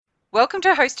Welcome to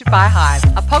Hosted by Hive,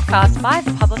 a podcast by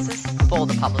the publicists for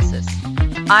the publicists.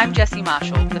 I'm Jessy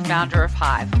Marshall, the founder of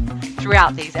Hive.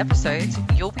 Throughout these episodes,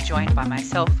 you'll be joined by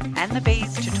myself and the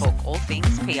bees to talk all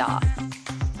things PR.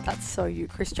 That's so you.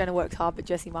 Kris Jenner works hard, but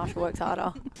Jessy Marshall works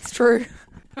harder. It's true.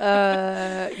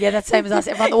 Yeah, that's the same as us.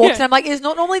 Everyone that walks in, I'm like, there's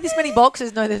not normally this many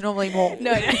boxes. No, there's normally more.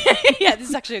 No. Yeah, this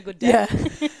is actually a good day. Yeah.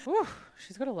 Whew,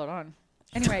 she's got a lot on.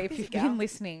 Anyway, if you've been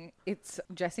listening, it's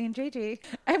Jessy and GG.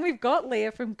 And we've got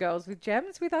Lia from Girls with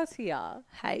Gems with us here.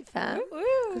 Hey, fam.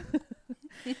 Woo.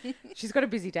 She's got a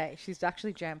busy day. She's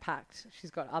actually jam-packed.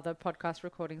 She's got other podcast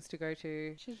recordings to go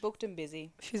to. She's booked and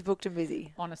busy. She's booked and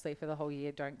busy. Honestly, for the whole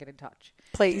year, don't get in touch.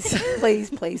 Please, please,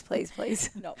 please, please,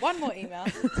 please. No, one more email.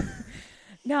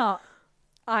 Now,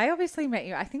 I obviously met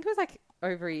you, I think it was like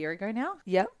over a year ago now.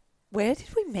 Yep. Where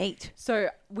did we meet?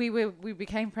 So we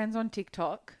became friends on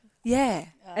TikTok. Yeah.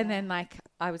 And then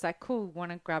I was like, cool,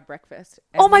 want to grab breakfast.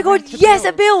 And Oh my we God, went to yes,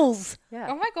 at Bill's. Yeah.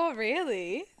 Oh my God,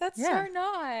 really? That's Yeah. so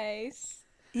nice.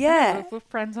 Yeah. We're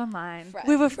friends online.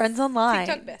 We were friends online.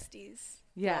 TikTok besties.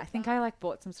 Yeah, Love I think I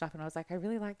bought some stuff and I was like, I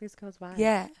really like this girl's vibe.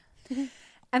 Yeah.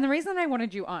 And the reason I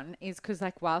wanted you on is because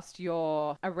whilst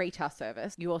you're a retail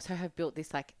service, you also have built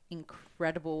this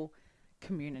incredible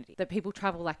community that people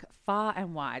travel far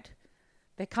and wide.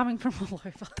 They're coming from all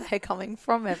over. They're coming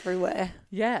from everywhere.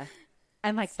 Yeah.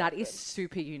 And that is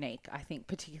super unique, I think,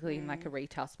 particularly in a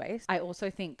retail space. I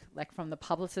also think from the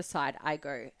publicist side, I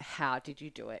go, how did you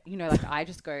do it? I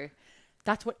just go,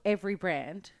 that's what every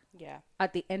brand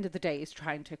at the end of the day is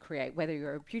trying to create, whether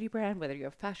you're a beauty brand, whether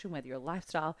you're fashion, whether you're a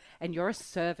lifestyle, and you're a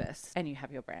service and you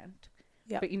have your brand.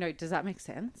 Yeah. But, does that make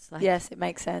sense? Yes, it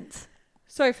makes sense.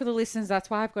 So for the listeners,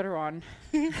 that's why I've got her on.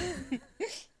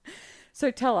 So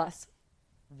tell us,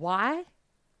 why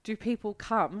do people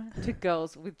come to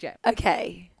Girls with Gems?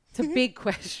 Okay. It's a big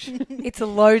question. It's a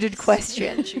loaded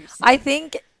question. I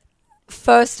think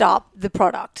first up, the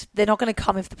product. They're not going to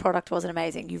come if the product wasn't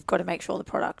amazing. You've got to make sure the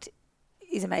product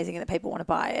is amazing and that people want to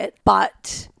buy it.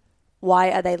 But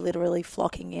why are they literally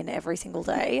flocking in every single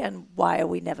day? And why are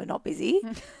we never not busy?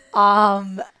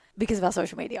 Because of our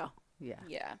social media.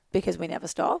 Yeah. Because we never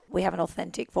stop. We have an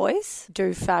authentic voice.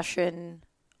 Do fashion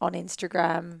on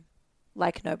Instagram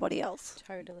like nobody else.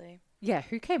 Totally. Yeah,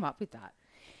 who came up with that?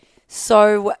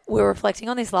 So we were reflecting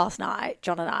on this last night,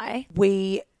 John and I.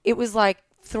 It was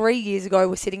 3 years ago.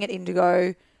 We're sitting at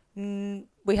Indigo.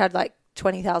 We had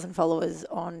 20,000 followers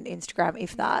on Instagram,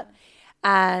 if that.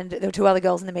 And there were two other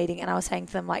girls in the meeting, and I was saying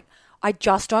to them, I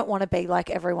just don't want to be like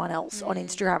everyone else on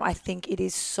Instagram. I think it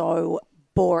is so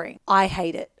boring. I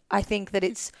hate it. I think that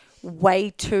it's way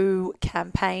too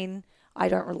campaign. I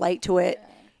don't relate to it.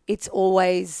 It's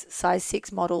always size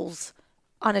 6 models,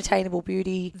 unattainable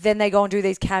beauty. Then they go and do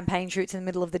these campaign shoots in the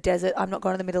middle of the desert. I'm not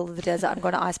going to the middle of the desert. I'm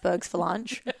going to icebergs for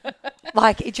lunch.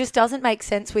 It just doesn't make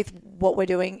sense with what we're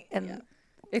doing. And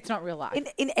It's not real life.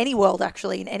 in any world,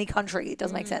 actually, in any country, it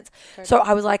doesn't make sense. Totally. So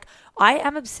I was like, I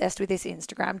am obsessed with this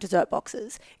Instagram, dessert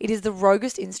boxes. It is the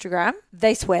roguest Instagram.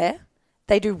 They swear.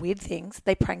 They do weird things.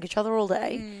 They prank each other all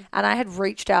day. And I had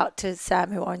reached out to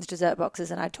Sam, who owns Dessert Boxes,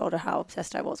 and I told her how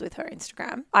obsessed I was with her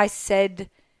Instagram. I said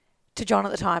to John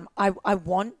at the time, I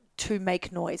want to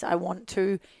make noise. I want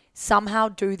to somehow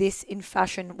do this in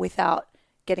fashion without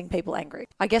getting people angry.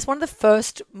 I guess one of the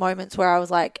first moments where I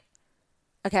was like,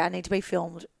 okay, I need to be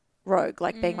filmed rogue,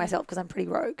 being myself, because I'm pretty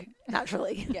rogue,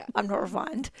 naturally. I'm not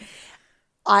refined.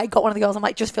 I got one of the girls, I'm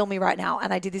like, just film me right now.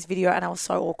 And I did this video and I was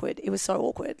so awkward. It was so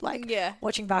awkward.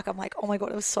 Watching back, I'm like, oh my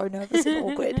God, I was so nervous and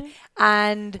awkward.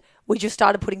 And we just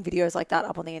started putting videos like that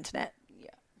up on the internet. Yeah.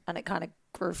 And it kind of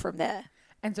grew from there.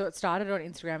 And so it started on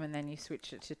Instagram and then you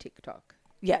switched it to TikTok.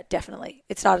 Yeah, definitely.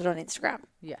 It started on Instagram.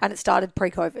 Yeah. And it started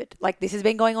pre-COVID. This has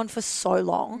been going on for so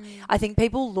long. I think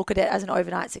people look at it as an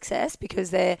overnight success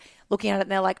because they're looking at it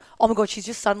and they're like, oh my God, she's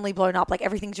just suddenly blown up.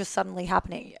 Everything's just suddenly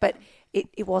happening. Yeah. But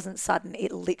it wasn't sudden.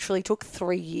 It literally took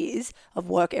 3 years of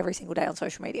work every single day on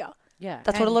social media. Yeah.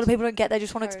 That's what a lot of people don't get. They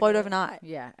just want to explode overnight.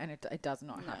 Yeah. And it does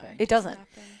not happen. It doesn't.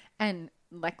 And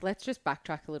let's just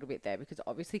backtrack a little bit there because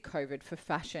obviously COVID for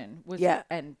fashion was,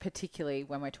 and particularly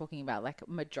when we're talking about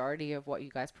majority of what you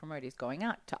guys promote is going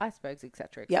out to icebergs, et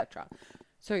cetera, et cetera.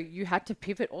 So you had to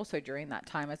pivot also during that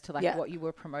time as to what you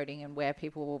were promoting and where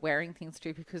people were wearing things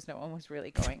to because no one was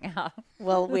really going out.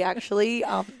 Well, we actually,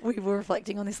 we were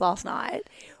reflecting on this last night.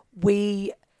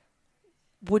 We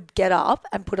would get up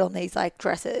and put on these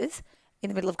dresses in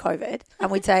the middle of COVID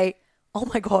and we'd say, oh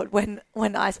my God, when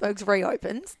icebergs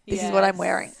reopens, this is what I'm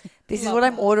wearing. This is what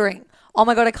I'm ordering. oh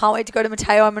my God, I can't wait to go to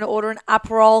Mateo. I'm going to order an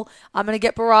Aperol. I'm going to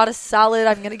get burrata salad.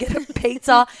 I'm going to get a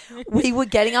pizza. We were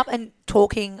getting up and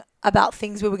talking about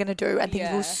things we were going to do and things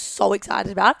we were so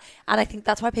excited about. And I think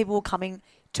that's why people were coming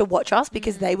to watch us,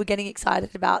 because they were getting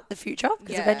excited about the future,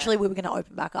 because eventually we were going to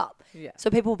open back up. Yeah. So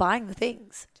people were buying the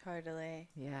things. Totally.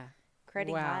 Yeah.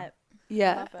 Creating hype.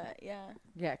 Yeah. Love it. Yeah.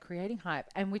 Yeah, creating hype.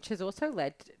 And which has also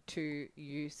led to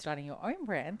you starting your own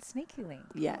brand, Sneaky Link.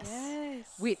 Yes. Yes.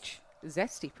 Which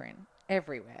Zesty print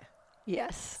everywhere.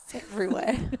 Yes.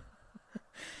 Everywhere.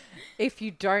 If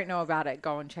you don't know about it,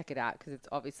 go and check it out, because it's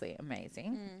obviously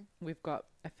amazing. We've got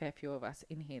a fair few of us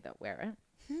in here that wear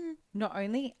it. Not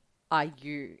only are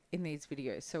you in these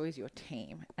videos, so is your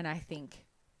team. And I think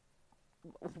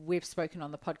we've spoken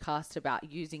on the podcast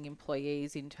about using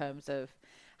employees in terms of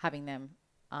having them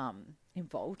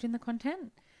involved in the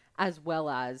content, as well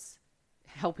as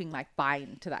helping like buy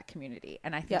into that community.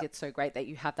 And I think it's so great that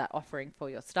you have that offering for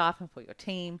your staff and for your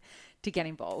team to get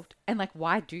involved. And like,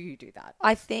 why do you do that?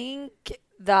 I think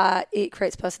that it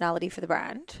creates personality for the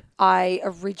brand. I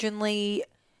originally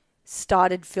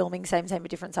started filming Same But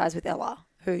Different Size with Ella,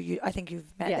 who I think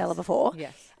you've met Ella before.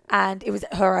 Yes. And it was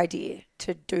her idea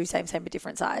to do Same But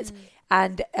Different Size.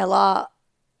 And Ella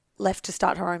left to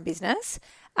start her own business.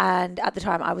 And at the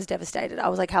time I was devastated. I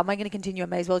was like, how am I going to continue? I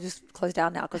may as well just close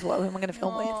down now, because who am I going to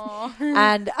film with?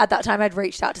 And at that time I'd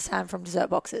reached out to Sam from Dessert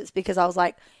Boxes, because I was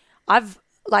like,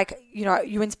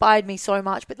 you inspired me so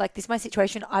much, but like, this is my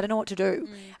situation. I don't know what to do.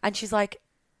 And she's like,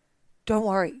 don't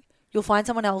worry. You'll find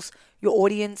someone else. Your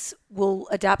audience will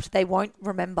adapt. They won't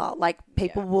remember. Like,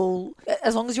 people will,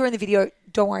 as long as you're in the video,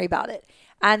 don't worry about it.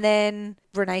 And then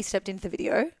Renee stepped into the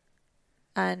video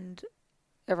and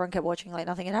everyone kept watching like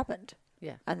nothing had happened.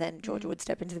 Yeah. And then Georgia would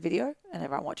step into the video and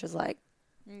everyone watches like,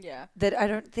 Yeah. that I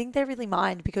don't think they really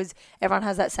mind, because everyone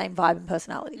has that same vibe and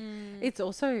personality. It's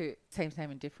also same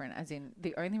and different, as in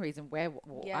the only reason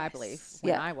I believe Yes.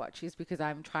 when I watch is because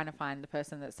I'm trying to find the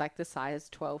person that's like the size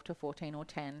 12 to 14 or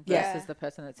 10 Yeah. versus the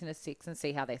person that's in a 6, and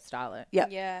see how they style it. Yeah.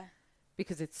 Yeah.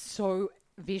 Because it's so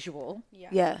visual, Yeah.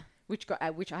 Yeah. which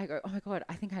I go, oh my God,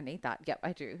 I think I need that. Yep,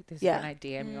 I do. This Yeah. is when I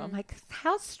DM you. I'm like,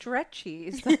 how stretchy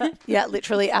is that? Yeah,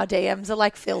 literally our DMs are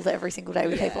like filled every single day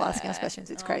with people asking us questions.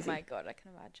 It's crazy. Oh my God, I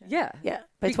can imagine. Yeah. Yeah,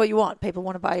 but it's what you want. People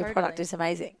want to buy your product. Totally. It's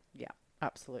amazing. Yeah,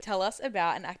 absolutely. Tell us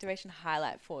about an activation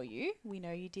highlight for you. We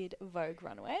know you did Vogue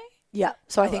Runway. Yeah.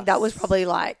 So I think that was probably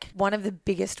like one of the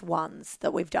biggest ones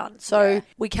that we've done. So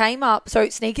we came up, so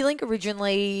Sneaky Link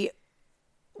originally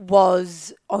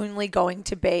was only going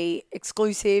to be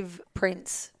exclusive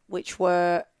prints, which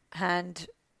were hand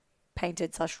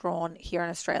painted / drawn here in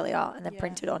Australia and then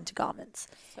printed onto garments.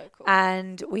 So cool.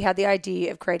 And we had the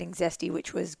idea of creating Zesty,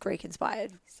 which was Greek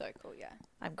inspired. So cool, yeah.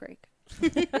 I'm Greek,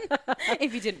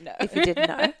 If you didn't know. if you didn't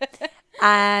know.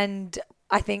 And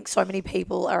I think so many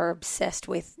people are obsessed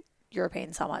with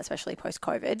European summer, especially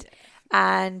post-COVID.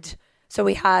 And so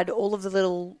we had all of the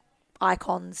little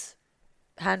icons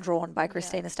hand-drawn by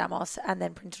Christina Stamos and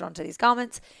then printed onto these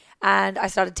garments. And I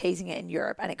started teasing it in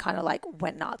Europe and it kind of like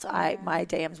went nuts. My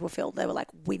DMs were filled. They were like,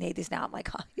 we need this now. I'm like,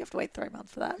 oh, you have to wait 3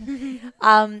 months for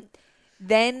that.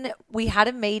 Then we had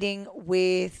a meeting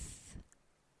with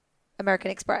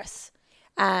American Express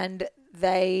and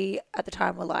they at the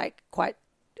time were like quite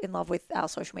in love with our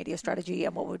social media strategy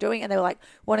and what we're doing. And they were like,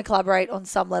 want to collaborate on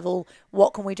some level.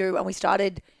 What can we do? And we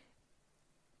started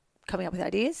coming up with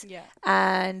ideas. Yeah.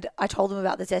 And I told them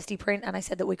about the Zesty print and I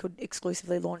said that we could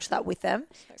exclusively launch that with them.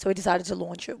 So we decided to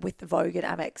launch it with the Vogue and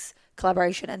Amex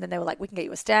collaboration. And then they were like, we can get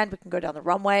you a stand. We can go down the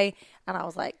runway. And I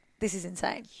was like, this is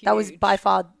insane. That was by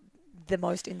far the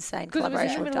most insane Because it was in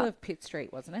collaboration the we've middle done. of Pitt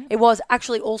Street, wasn't it? It was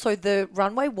actually also the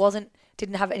runway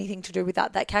didn't have anything to do with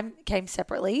that. That came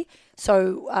separately.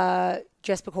 So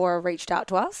Jess Pecora reached out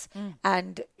to us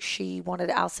and she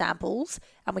wanted our samples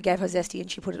and we gave her Zesty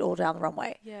and she put it all down the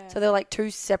runway. Yeah. So they're like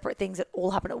two separate things that all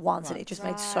happened at once and it just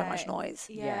made so much Right. noise.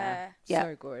 Yeah. Yeah.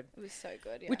 So good. It was so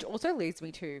good, yeah. Which also leads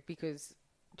me to, because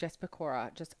Jess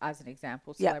Pecora, just as an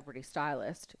example, Yeah. celebrity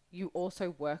stylist, you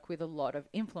also work with a lot of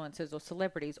influencers or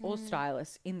celebrities or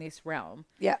stylists in this realm,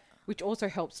 Yeah. which also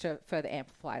helps to further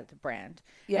amplify the brand.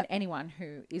 Yeah. And anyone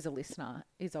who is a listener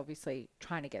is obviously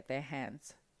trying to get their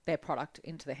product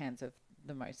into the hands of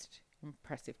the most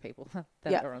impressive people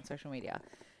that Yeah. are on social media.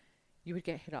 You would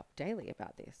get hit up daily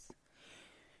about this.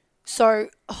 So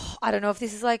I don't know if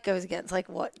this is like goes against like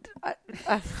what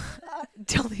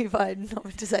tell me if I'm not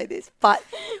meant to say this, but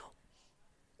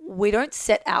we don't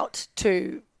set out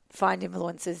to find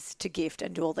influencers to gift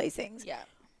and do all these things. Yeah.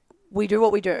 We do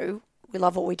what we do. We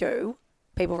love what we do.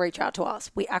 People reach out to us.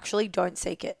 We actually don't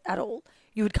seek it at all.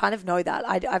 you would kind of know that.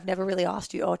 I've never really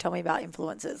asked you, tell me about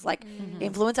influencers. Like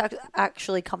influencers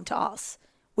actually come to us,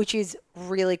 which is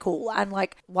really cool. And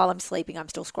like while I'm sleeping, I'm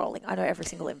still scrolling. I know every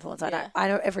single influencer. I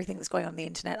know everything that's going on the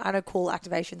internet. I know cool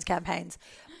activations, campaigns.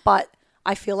 But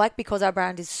I feel like because our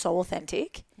brand is so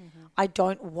authentic, I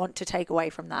don't want to take away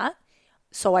from that.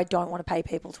 So I don't want to pay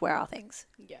people to wear our things.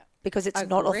 Yeah. Because it's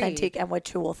not authentic and we're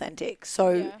too authentic.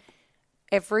 So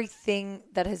everything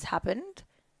that has happened,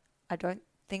 I don't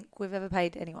think we've ever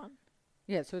paid anyone.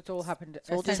 Yeah, so it's all happened. It's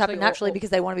all just happened naturally because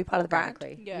they want to be part of the brand.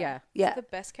 Yeah. It's the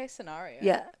best case scenario.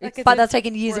 Yeah. Like But that's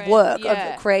taken years of work of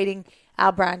of creating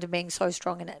our brand and being so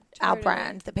strong in it. Our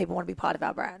brand, that people want to be part of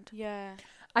our brand. Yeah.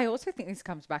 I also think this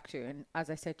comes back to, and as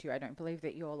I said to you, I don't believe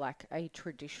that you're like a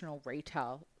traditional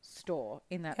retail store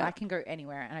in that I can go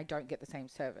anywhere and I don't get the same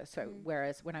service. So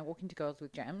whereas when I walk into Girls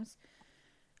with Gems,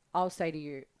 I'll say to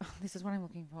you, this is what I'm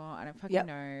looking for. I don't fucking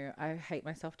know. I hate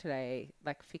myself today.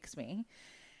 Like, fix me.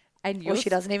 And she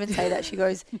doesn't even say that. She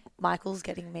goes, Michael's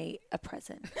getting me a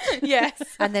present. Yes.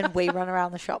 And then we run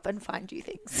around the shop and find you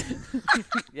things.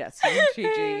 Yes, you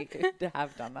and GG could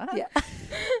have done that.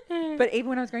 Yeah. But even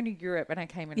when I was going to Europe and I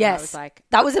came in and I was like...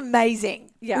 That was amazing.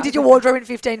 Yeah. We did your wardrobe in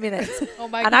 15 minutes. Oh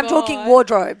my God. And I'm talking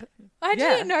wardrobe. I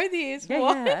didn't know this. Yeah,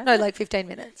 What? yeah. No, like 15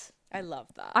 minutes. I love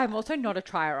that. I'm also not a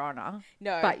trier-oner.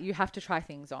 No. But you have to try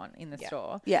things on in the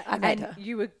store. Yeah, I made and her.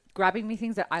 you were grabbing me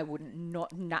things that I would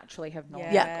not naturally have gone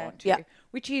to. Yeah.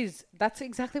 Which is, that's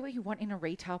exactly what you want in a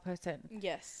retail person.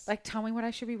 Yes. Like, tell me what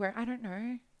I should be wearing. I don't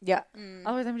know. Yeah.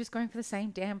 Otherwise, I'm just going for the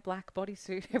same damn black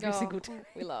bodysuit every single time.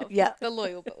 We love the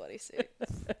loyal bodysuit.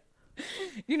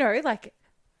 You know, like,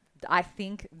 I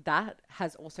think that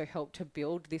has also helped to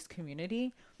build this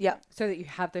community. Yeah. So that you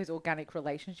have those organic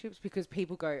relationships because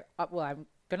people go, oh, well, I'm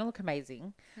going to look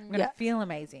amazing. I'm going to feel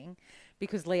amazing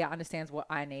because Lia understands what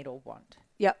I need or want.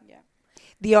 Yep. Yeah.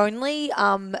 The only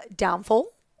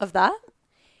downfall of that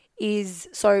is,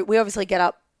 so we obviously get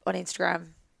up on Instagram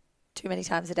too many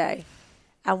times a day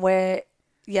and we're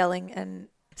yelling and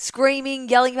screaming,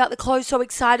 yelling about the clothes, so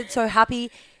excited, so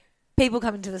happy. People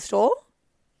come into the store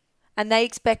and they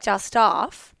expect our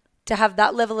staff to have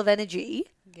that level of energy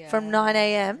from 9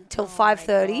 a.m. till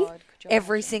 5:30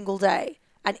 every single day.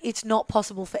 And it's not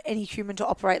possible for any human to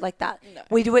operate like that. No.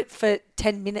 We do it for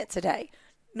 10 minutes a day,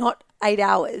 not 8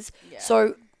 hours. Yeah.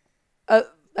 So, I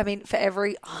mean, for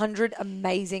every 100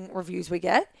 amazing reviews we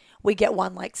get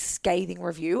one like scathing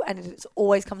review. And it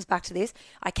always comes back to this.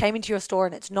 I came into your store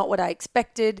and it's not what I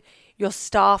expected. Your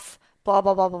staff, blah,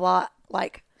 blah, blah, blah, blah.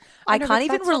 Like, I can't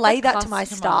even relay that to my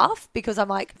staff because I'm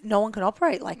like, no one can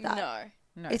operate like that.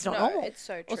 No, it's not normal. It's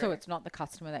so true. Also, it's not the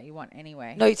customer that you want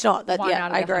anyway. No, it's not. That, One yeah,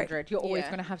 out of I agree. 100, you're always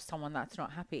going to have someone that's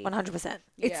not happy. 100%.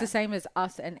 It's the same as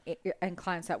us and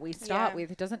clients that we start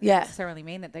with. It doesn't Yeah. necessarily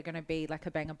mean that they're going to be like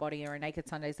a Banger Body or a Naked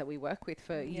Sundays that we work with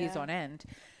for years on end,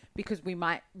 because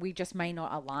we just may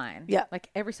not align. Yeah. Like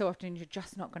every so often, you're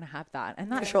just not going to have that,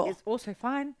 and that sure. is also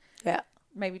fine. Yeah.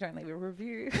 Maybe don't leave a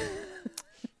review.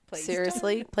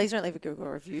 Seriously, please don't leave a Google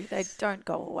review. They don't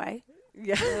go away.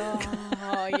 Yeah.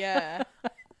 Oh yeah.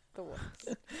 The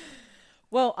worst.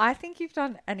 Well, I think you've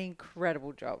done an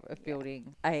incredible job of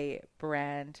building a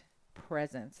brand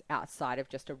presence outside of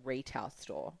just a retail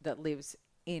store that lives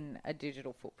in a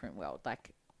digital footprint world.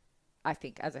 Like, I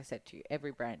think, as I said to you,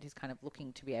 every brand is kind of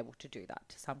looking to be able to do that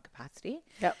to some capacity.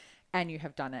 Yep. And you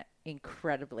have done it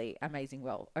incredibly amazing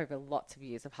well over lots of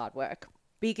years of hard work.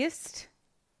 Biggest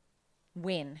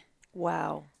win.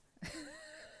 Wow.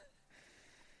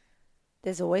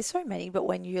 There's always so many, but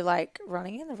when you're like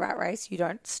running in the rat race, you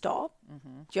don't stop.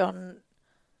 Mm-hmm. John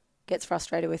gets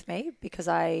frustrated with me because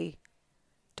I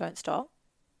don't stop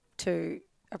to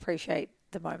appreciate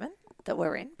the moment that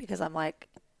we're in, because I'm like,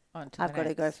 I've got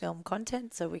to go film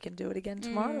content so we can do it again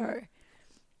tomorrow.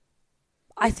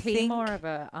 Is he more of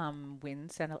a win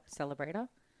celebrator?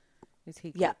 Is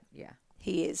he? Yeah. Yeah.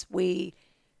 He is. We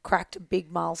cracked a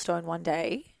big milestone one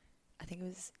day. I think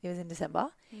it was in December,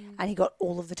 and he got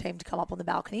all of the team to come up on the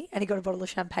balcony, and he got a bottle of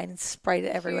champagne and sprayed it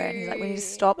everywhere. And he's like, "We need to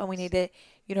stop, and we need to,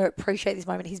 appreciate this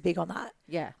moment." He's big on that.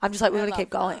 Yeah. I'm just like, we've got to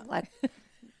keep going.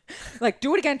 Like,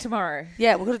 do it again tomorrow.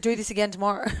 Yeah, we've got to do this again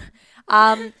tomorrow.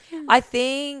 I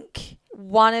think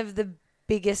one of the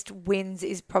biggest wins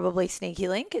is probably Sneaky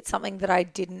Link. It's something that I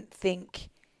didn't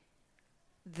think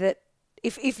that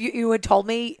if you had told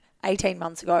me 18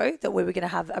 months ago that we were going to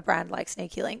have a brand like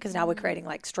Sneaky Link, because now we're creating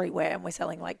like streetwear and we're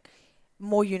selling like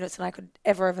more units than I could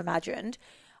ever have imagined,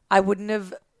 I wouldn't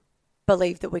have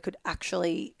believed that we could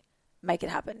actually make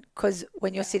it happen. Because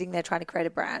when you're sitting there trying to create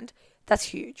a brand, that's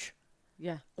huge.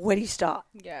 Yeah. Where do you start?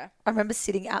 Yeah. I remember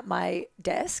sitting at my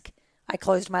desk, I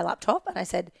closed my laptop and I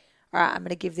said, all right, I'm going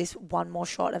to give this one more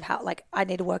shot of how, like, I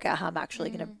need to work out how I'm actually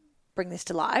going to bring this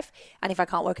to life. And if I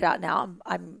can't work it out now,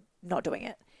 I'm not doing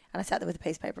it. And I sat there with a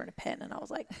piece of paper and a pen and I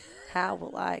was like, how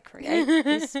will I create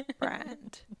this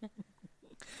brand?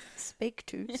 Speak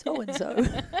to so-and-so.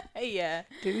 Yeah.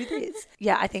 Do this.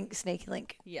 Yeah, I think Sneaky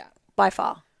Link, Yeah. by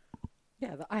far.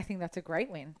 Yeah, I think that's a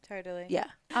great win. Totally. Yeah.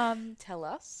 Tell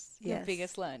us your Yes.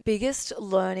 biggest learn. Biggest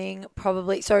learning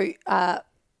probably, so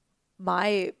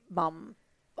my mum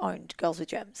owned Girls with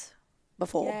Gems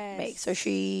before me. So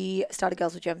she started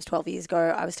Girls with Gems 12 years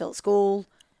ago. I was still at school,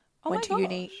 went to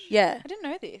uni. gosh. Yeah. I didn't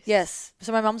know this. Yes.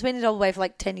 So my mum's been in Double Bay for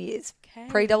like 10 years. Okay.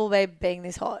 Pre-Double Bay being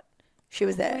this hot. She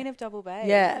was there. Queen of Double Bay.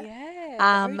 Yeah. Yeah.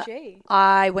 OG.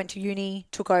 I went to uni,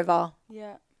 took over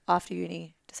Yeah. after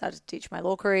uni, decided to teach my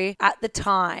law career. At the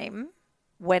time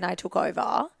when I took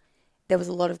over, there was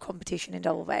a lot of competition in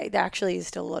Double Bay. There actually is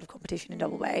still a lot of competition in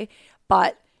Double Bay,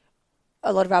 but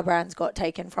a lot of our brands got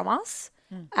taken from us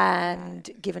and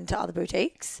given to other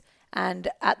boutiques. And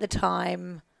at the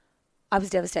time, I was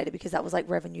devastated because that was like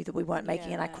revenue that we weren't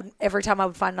making. And I couldn't, every time I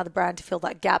would find another brand to fill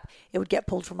that gap, it would get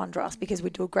pulled from under us because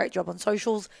we'd do a great job on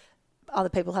socials. Other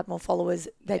people had more followers.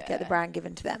 They'd get the brand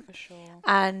given to them. For sure.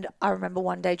 And I remember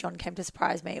one day John came to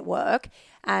surprise me at work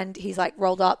and he's like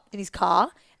rolled up in his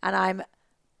car and I'm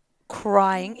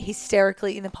crying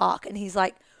hysterically in the park. And he's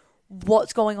like,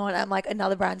 what's going on? I'm like,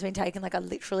 another brand's been taken. Like,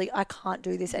 I can't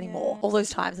do this anymore. All those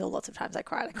times, there were lots of times I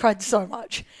cried. I cried so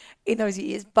much in those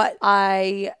years. But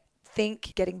I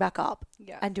think getting back up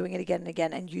and doing it again and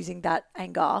again and using that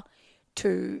anger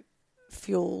to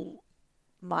fuel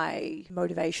my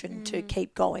motivation to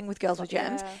keep going with Girls with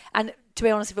Gems. And to be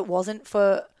honest, if it wasn't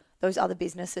for those other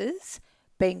businesses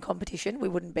being competition, we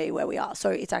wouldn't be where we are. So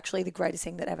it's actually the greatest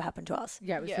thing that ever happened to us.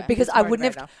 Yeah, it was the Because biggest I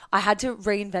wouldn't motivator. have, I had to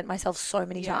reinvent myself so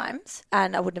many times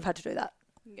and I wouldn't have had to do that.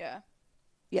 Yeah.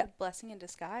 Yeah. It's a blessing in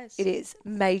disguise. It is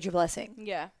major blessing.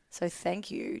 Yeah. So thank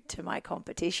you to my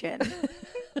competition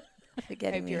for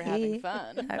getting Hope me you're here. having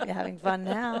fun. Hope you're having fun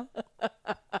now.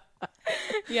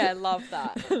 Yeah, I love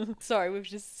that. Sorry, we've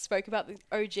just spoke about the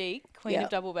OG Queen Yeah. of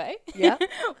Double Bay. Yeah.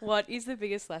 What is the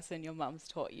biggest lesson your mum's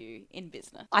taught you in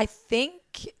business? I think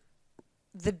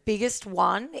the biggest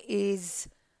one is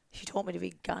she taught me to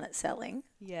be gun at selling,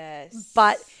 Yes.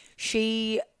 but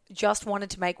she just wanted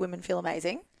to make women feel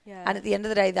amazing. Yeah. And at the end of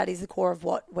the day, that is the core of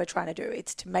what we're trying to do.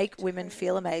 It's to make women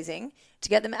feel amazing, to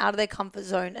get them out of their comfort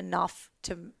zone enough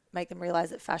to make them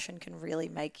realize that fashion can really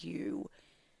make you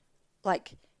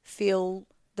like feel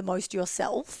the most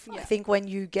yourself. I think when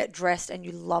you get dressed and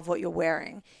you love what you're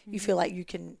wearing, you feel like you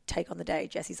can take on the day.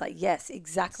 Jesse's like, yes,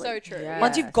 exactly. So true. Yeah.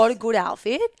 Once you've got a good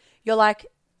outfit, you're like,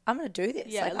 I'm going to do this.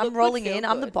 Yeah, like look I'm good, rolling feel in.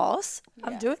 I'm the good. boss.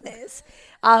 I'm Yeah. doing this.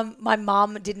 My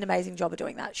mum did an amazing job of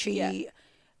doing that. She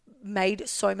made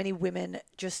so many women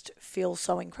just feel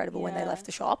so incredible when they Yeah. left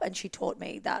the shop. And she taught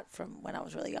me that from when I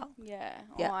was really young. Yeah.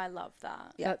 Yeah. Oh, I love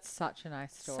that. Yeah. That's such a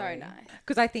nice story. So nice.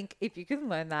 Because I think if you can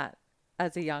learn that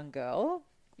as a young girl,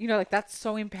 you know, like that's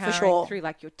so empowering sure. through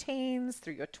like your teens,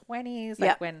 through your 20s, Yeah.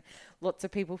 like when lots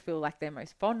of people feel like they're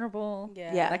most vulnerable.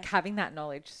 Yeah. Yeah. Like having that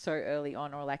knowledge so early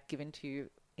on or like given to you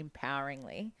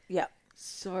empoweringly. Yeah.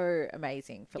 So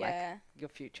amazing for Yeah. like your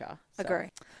future. So- Agree.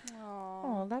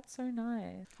 Oh, that's so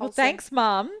nice. Well, Wholesome. thanks,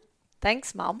 Mum.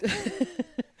 Thanks, Mum.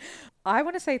 I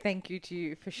want to say thank you to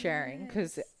you for sharing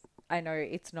because I know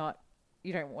it's not,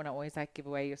 you don't want to always like give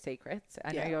away your secrets.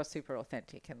 I know Yeah. you're super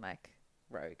authentic and like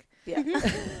rogue. Yeah.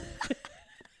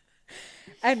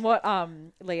 And what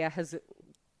Leah has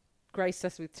graced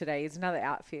us with today is another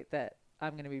outfit that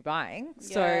I'm going to be buying.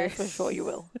 Yes. For sure you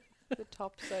will. The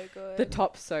top's so good. The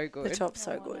top's so good. The top's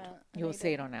so I want good. it. I You'll need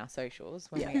see it on our socials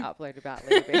when Yeah. we upload about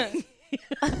Leah being.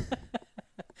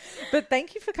 But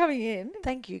thank you for coming in.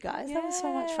 Thank you, guys. That was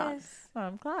so much fun. Yes. Oh,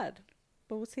 I'm glad.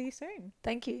 But we'll see you soon.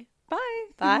 Thank you. Bye.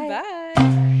 Bye. Bye.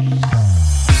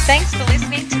 Thanks for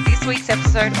listening to this week's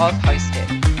episode of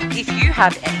Hosted. If you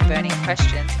have any burning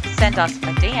questions, send us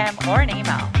a DM or an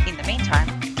email. In the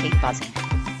meantime, keep buzzing.